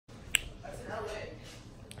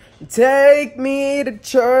Take me to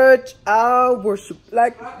church, I'll worship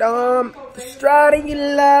like a dumb. The stride of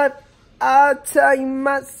your life, I'll tell you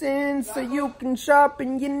my sins so you can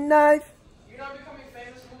sharpen your knife. You're not becoming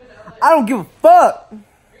famous moving to LA. I don't give a fuck. You're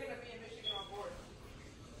gonna be in Michigan on board.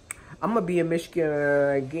 I'm gonna be in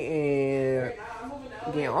Michigan getting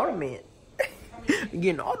all the men.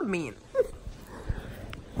 Getting all the men.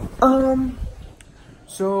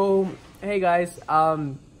 So hey guys, I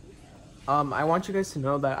want you guys to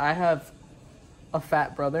know that I have a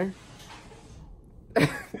fat brother.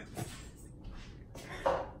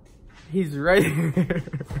 He's right here.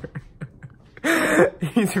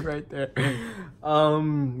 He's right there.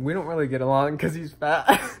 We don't really get along because he's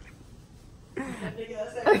fat.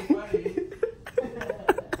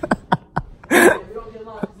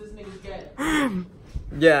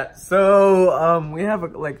 Yeah, so we have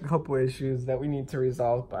a couple issues that we need to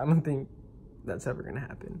resolve, but I don't think that's ever gonna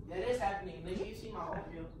happen. That is happening. Nigga, you see my whole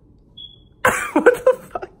view. What the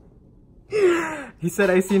fuck? He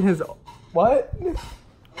said I seen his what?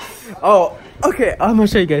 Oh, okay. I'm gonna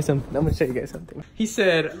show you guys something. He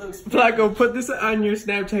said, Flacco, put this on your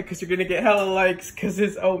Snapchat because you're gonna get hella likes because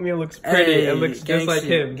his oatmeal looks pretty. Hey, it looks just like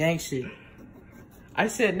him. Gang shit. I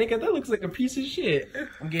said, nigga, that looks like a piece of shit.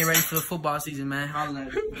 I'm getting ready for the football season, man. Holla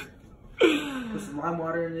at me. Put some lime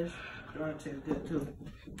water in this. It tastes good too.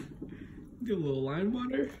 Get a little lime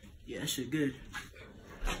water. Yeah, that shit good.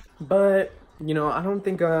 But you know, I don't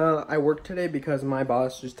think I worked today because my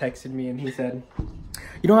boss just texted me and he said,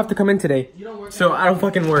 you don't have to come in today. You don't work so I don't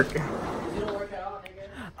fucking work. You don't work at all,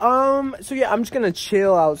 nigga? So yeah, I'm just gonna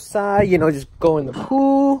chill outside, you know, just go in the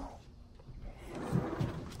pool.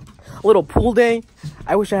 A little pool day.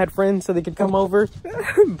 I wish I had friends so they could come over,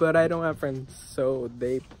 but I don't have friends, so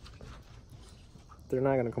they're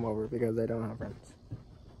not gonna come over because I don't have friends.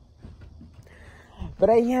 But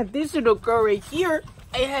I have this little girl right here.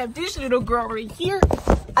 I have this little girl right here.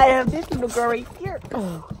 I have this little girl right here.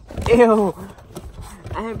 Oh, ew.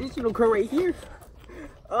 I have this little girl right here.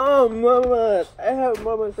 Oh, mama. I have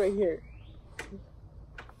mamas right here.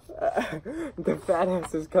 The fat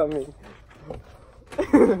ass is coming.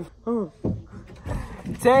 Oh.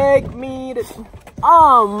 Take me to...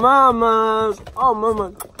 Oh, mamas. Oh,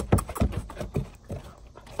 mama.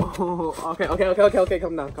 Oh, okay.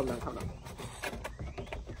 Calm down.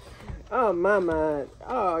 Oh, mama.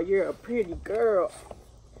 Oh, you're a pretty girl.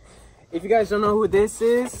 If you guys don't know who this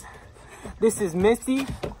is Misty.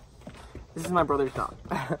 This is my brother's dog.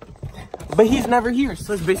 But he's never here,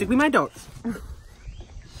 so it's basically my dog.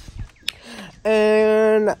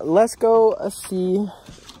 And let's go see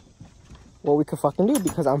what we could fucking do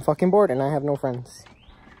because I'm fucking bored and I have no friends.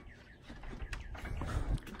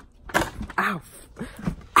 Ow.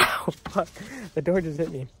 Ow, fuck. The door just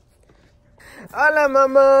hit me. Hola,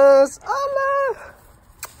 mamas. Hola.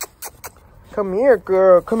 Come here,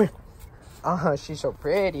 girl. Come here. She's so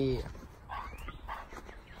pretty.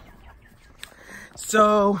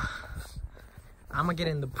 So, I'm gonna get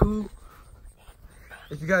in the pool.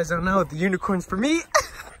 If you guys don't know, the unicorn's for me.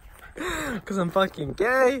 Because I'm fucking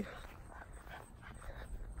gay.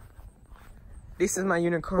 This is my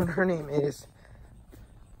unicorn. Her name is...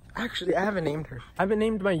 Actually, I haven't named her. I haven't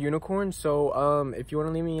named my unicorn, so if you want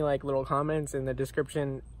to leave me like little comments in the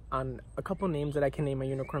description on a couple names that I can name my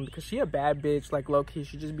unicorn, because she a bad bitch, like low-key,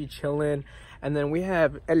 she just be chilling. And then we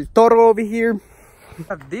have El Toro over here. We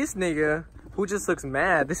have this nigga who just looks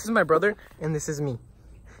mad. This is my brother, and this is me.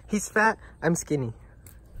 He's fat, I'm skinny.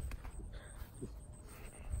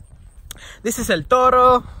 This is El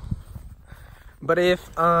Toro. But if,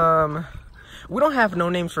 we don't have no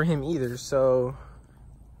names for him either, so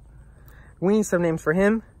we need some names for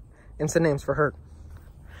him and some names for her.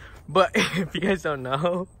 But if you guys don't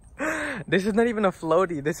know, this is not even a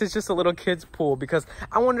floaty. This is just a little kid's pool because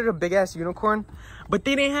I wanted a big ass unicorn, but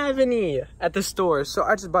they didn't have any at the store. So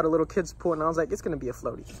I just bought a little kid's pool and I was like, it's gonna be a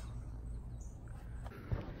floaty.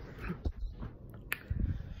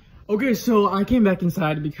 Okay, so I came back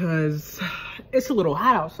inside because it's a little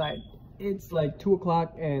hot outside. It's like 2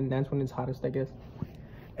 o'clock and that's when it's hottest, I guess.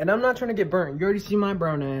 And I'm not trying to get burnt. You already see my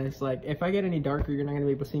brown ass. Like, if I get any darker, you're not gonna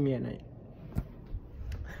be able to see me at night.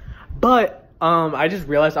 But, I just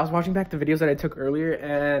realized I was watching back the videos that I took earlier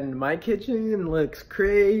and my kitchen looks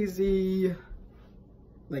crazy.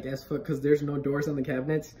 Like, as fuck, because there's no doors on the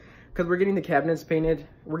cabinets. Because we're getting the cabinets painted.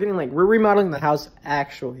 We're remodeling the house,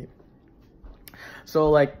 actually. So,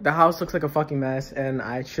 like, the house looks like a fucking mess, and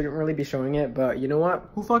I shouldn't really be showing it, but you know what?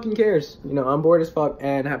 Who fucking cares? You know, I'm bored as fuck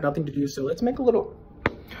and have nothing to do, so let's make a little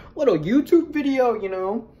YouTube video, you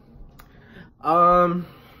know?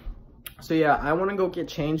 So yeah, I want to go get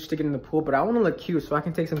changed to get in the pool, but I want to look cute so I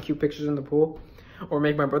can take some cute pictures in the pool, or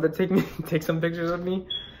make my brother take some pictures of me.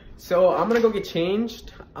 So I'm gonna go get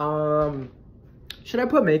changed. Should I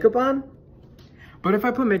put makeup on? But if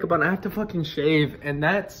I put makeup on, I have to fucking shave, and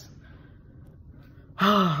that's,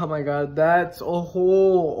 oh my god, that's a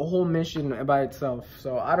whole mission by itself.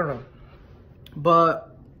 So I don't know.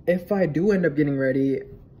 But if I do end up getting ready,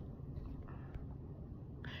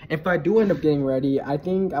 I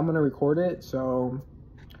think I'm gonna record it. So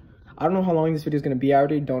I don't know how long this video is gonna be. I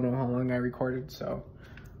already don't know how long I recorded. So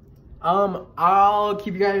I'll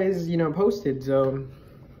keep you guys, you know, posted. So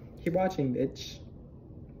keep watching, bitch,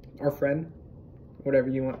 or friend, whatever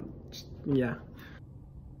you want. Yeah.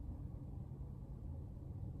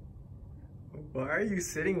 Why are you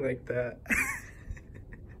sitting like that?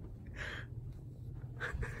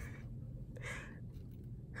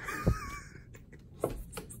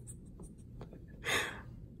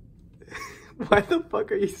 Why the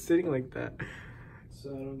fuck are you sitting like that?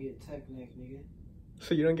 So I don't get tech neck, nigga.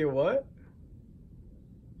 So you don't get what?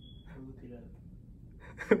 Look it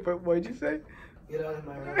up. But what'd you say? Get out of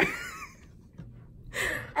my room.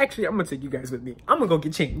 Actually, I'm gonna take you guys with me. I'm gonna go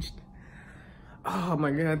get changed. Oh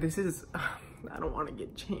my god, this is... I don't want to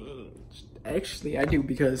get changed. Actually, I do,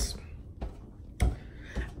 because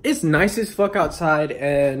it's nice as fuck outside,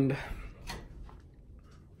 and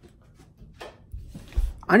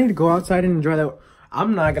I need to go outside and enjoy that.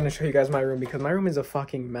 I'm not gonna show you guys my room because my room is a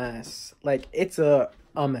fucking mess. Like, it's a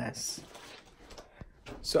mess.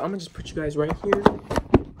 So I'm gonna just put you guys right here.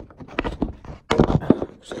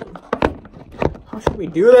 How should we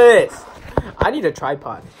do this? I need a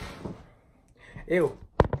tripod. Ew,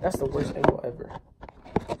 that's the worst angle ever.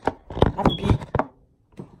 I have to pee.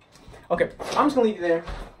 Okay, I'm just gonna leave you there.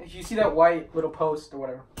 If you see that white little post or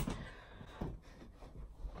whatever.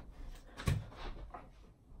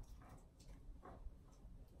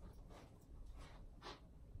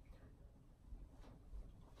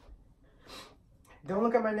 Don't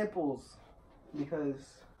look at my nipples, because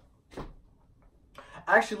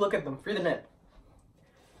actually look at them. Free the net.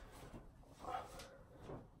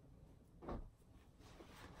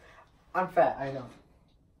 I'm fat, I know.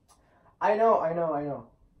 I know.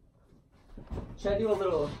 Should I do a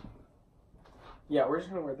little... Yeah, we're just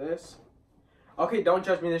gonna wear this. Okay, don't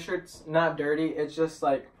judge me. This shirt's not dirty. It's just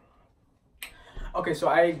like... Okay, so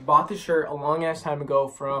I bought this shirt a long ass time ago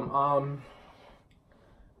from,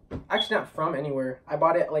 actually not from anywhere. I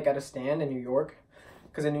bought it like at a stand in New York.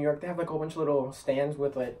 Because in New York, they have like a whole bunch of little stands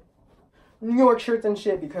with like New York shirts and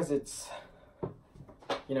shit, because it's,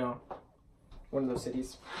 you know, one of those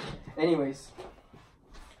cities. Anyways,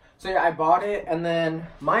 so yeah, I bought it, and then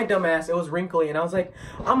my dumbass, it was wrinkly, and I was like,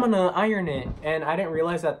 I'm gonna iron it, and I didn't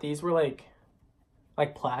realize that these were like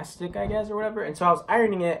plastic, I guess, or whatever. And so I was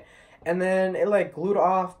ironing it, and then it like glued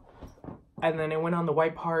off, and then it went on the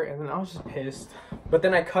white part, and then I was just pissed. But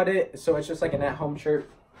then I cut it, so it's just like an at-home shirt,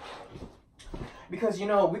 because, you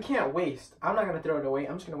know, we can't waste. I'm not gonna throw it away.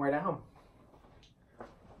 I'm just gonna wear it at home.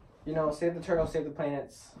 You know, save the turtles, save the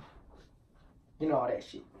planets. You know, all that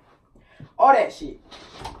shit. All that shit.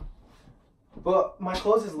 But my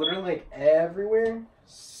clothes is literally like everywhere.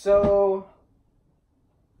 So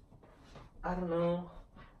I don't know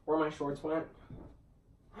where my shorts went.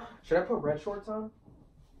 Should I put red shorts on?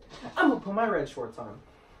 I'm gonna put my red shorts on.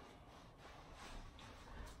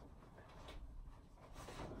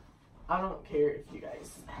 I don't care if you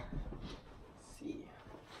guys see.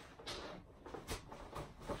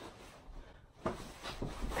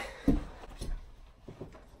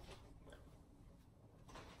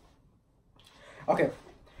 Okay,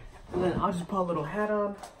 and then I'll just put a little hat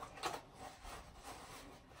on.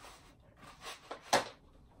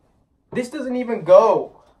 This doesn't even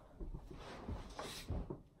go.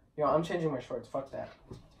 Yo, I'm changing my shorts. Fuck that.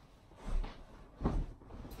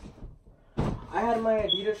 I had my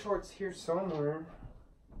Adidas shorts here somewhere.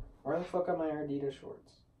 Where the fuck are my Adidas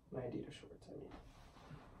shorts? My Adidas shorts, I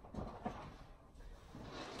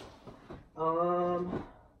mean.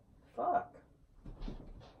 Fuck.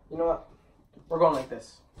 You know what? We're going like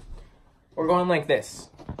this. We're going like this.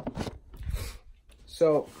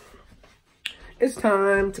 So, it's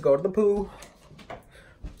time to go to the pool.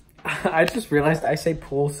 I just realized I say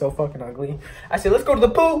pool so fucking ugly. I say, let's go to the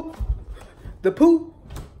pool. The pool.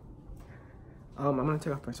 I'm gonna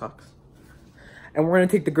take off my socks. And we're gonna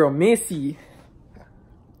take the girl Missy.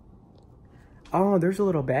 Oh, there's a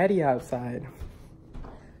little baddie outside.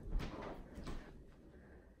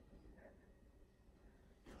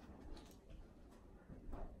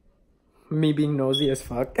 Me being nosy as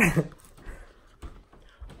fuck.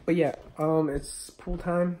 But yeah, it's pool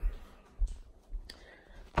time.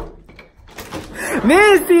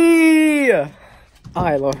 Missy! Oh,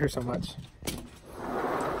 I love her so much.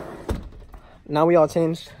 Now we all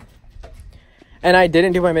changed. And I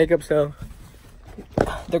didn't do my makeup, so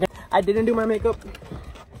I didn't do my makeup,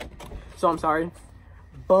 so I'm sorry.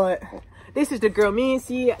 But this is the girl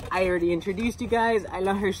Missy. I already introduced you guys. I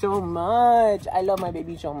love her so much. I love my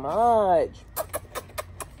baby so much.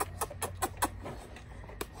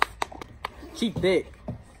 She thick.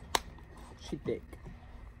 She thick.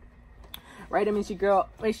 Right, Missy girl?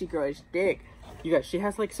 Missy girl is thick. You guys, she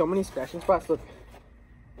has like so many scratching spots. Look.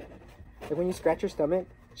 Like when you scratch her stomach,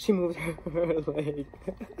 she moves her leg.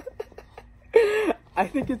 I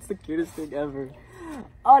think it's the cutest thing ever.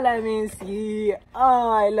 Hola, Missy. Oh,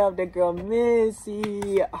 I love the girl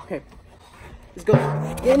Missy. Okay, let's go.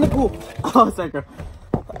 Get in the pool. Oh, sorry, girl.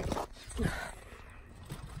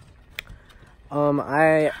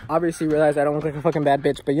 I obviously realized I don't look like a fucking bad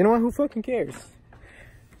bitch, but you know what? Who fucking cares?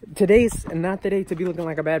 Today's not the day to be looking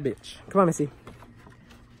like a bad bitch. Come on, Missy.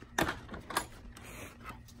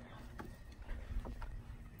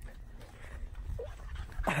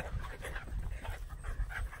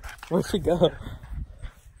 Where'd she go?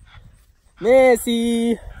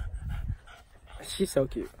 Missy! She's so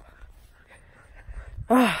cute.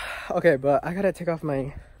 Okay, but I gotta take off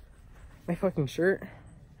my fucking shirt.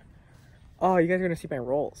 Oh, you guys are gonna see my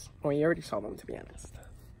rolls. Oh, you already saw them, to be honest.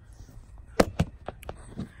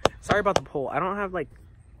 Sorry about the pole. I don't have like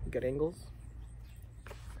good angles.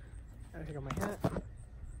 I gotta take off my hat.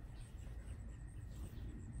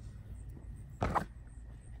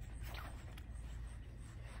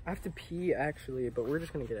 I have to pee actually, but we're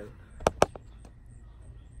just gonna get in.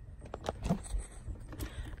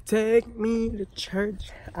 Take me to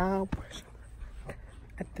church, I'll worship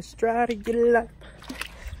at the stride of your life.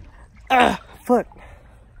 Ah, fuck.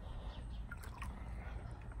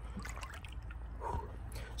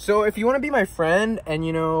 So if you want to be my friend and,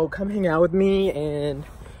 you know, come hang out with me and,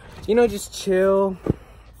 you know, just chill,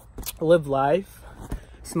 live life,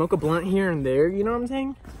 smoke a blunt here and there, you know what I'm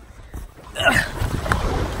saying?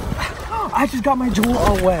 I just got my jewel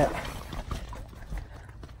all wet.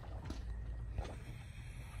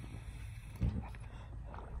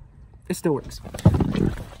 It still works.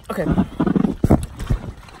 Okay.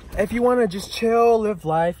 If you want to just chill, live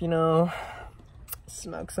life, you know,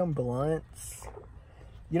 smoke some blunts,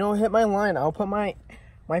 you know, hit my line. I'll put my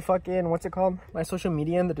fucking, what's it called? My social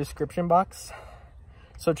media in the description box.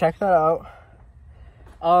 So check that out.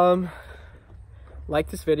 Like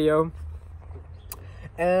this video.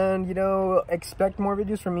 And, you know, expect more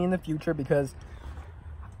videos from me in the future because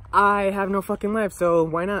I have no fucking life, so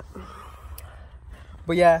why not?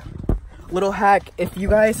 But yeah, little hack, if you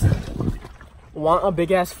guys want a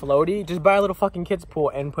big ass floaty, just buy a little fucking kid's pool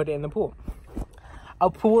and put it in the pool.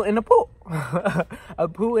 A pool in the pool. A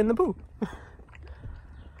pool in the pool. But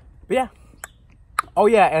yeah. Oh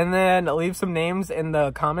yeah, and then leave some names in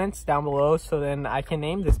the comments down below so then I can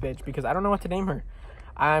name this bitch because I don't know what to name her.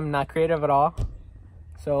 I'm not creative at all.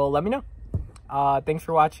 So let me know. Thanks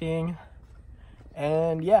for watching.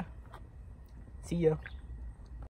 And yeah. See ya.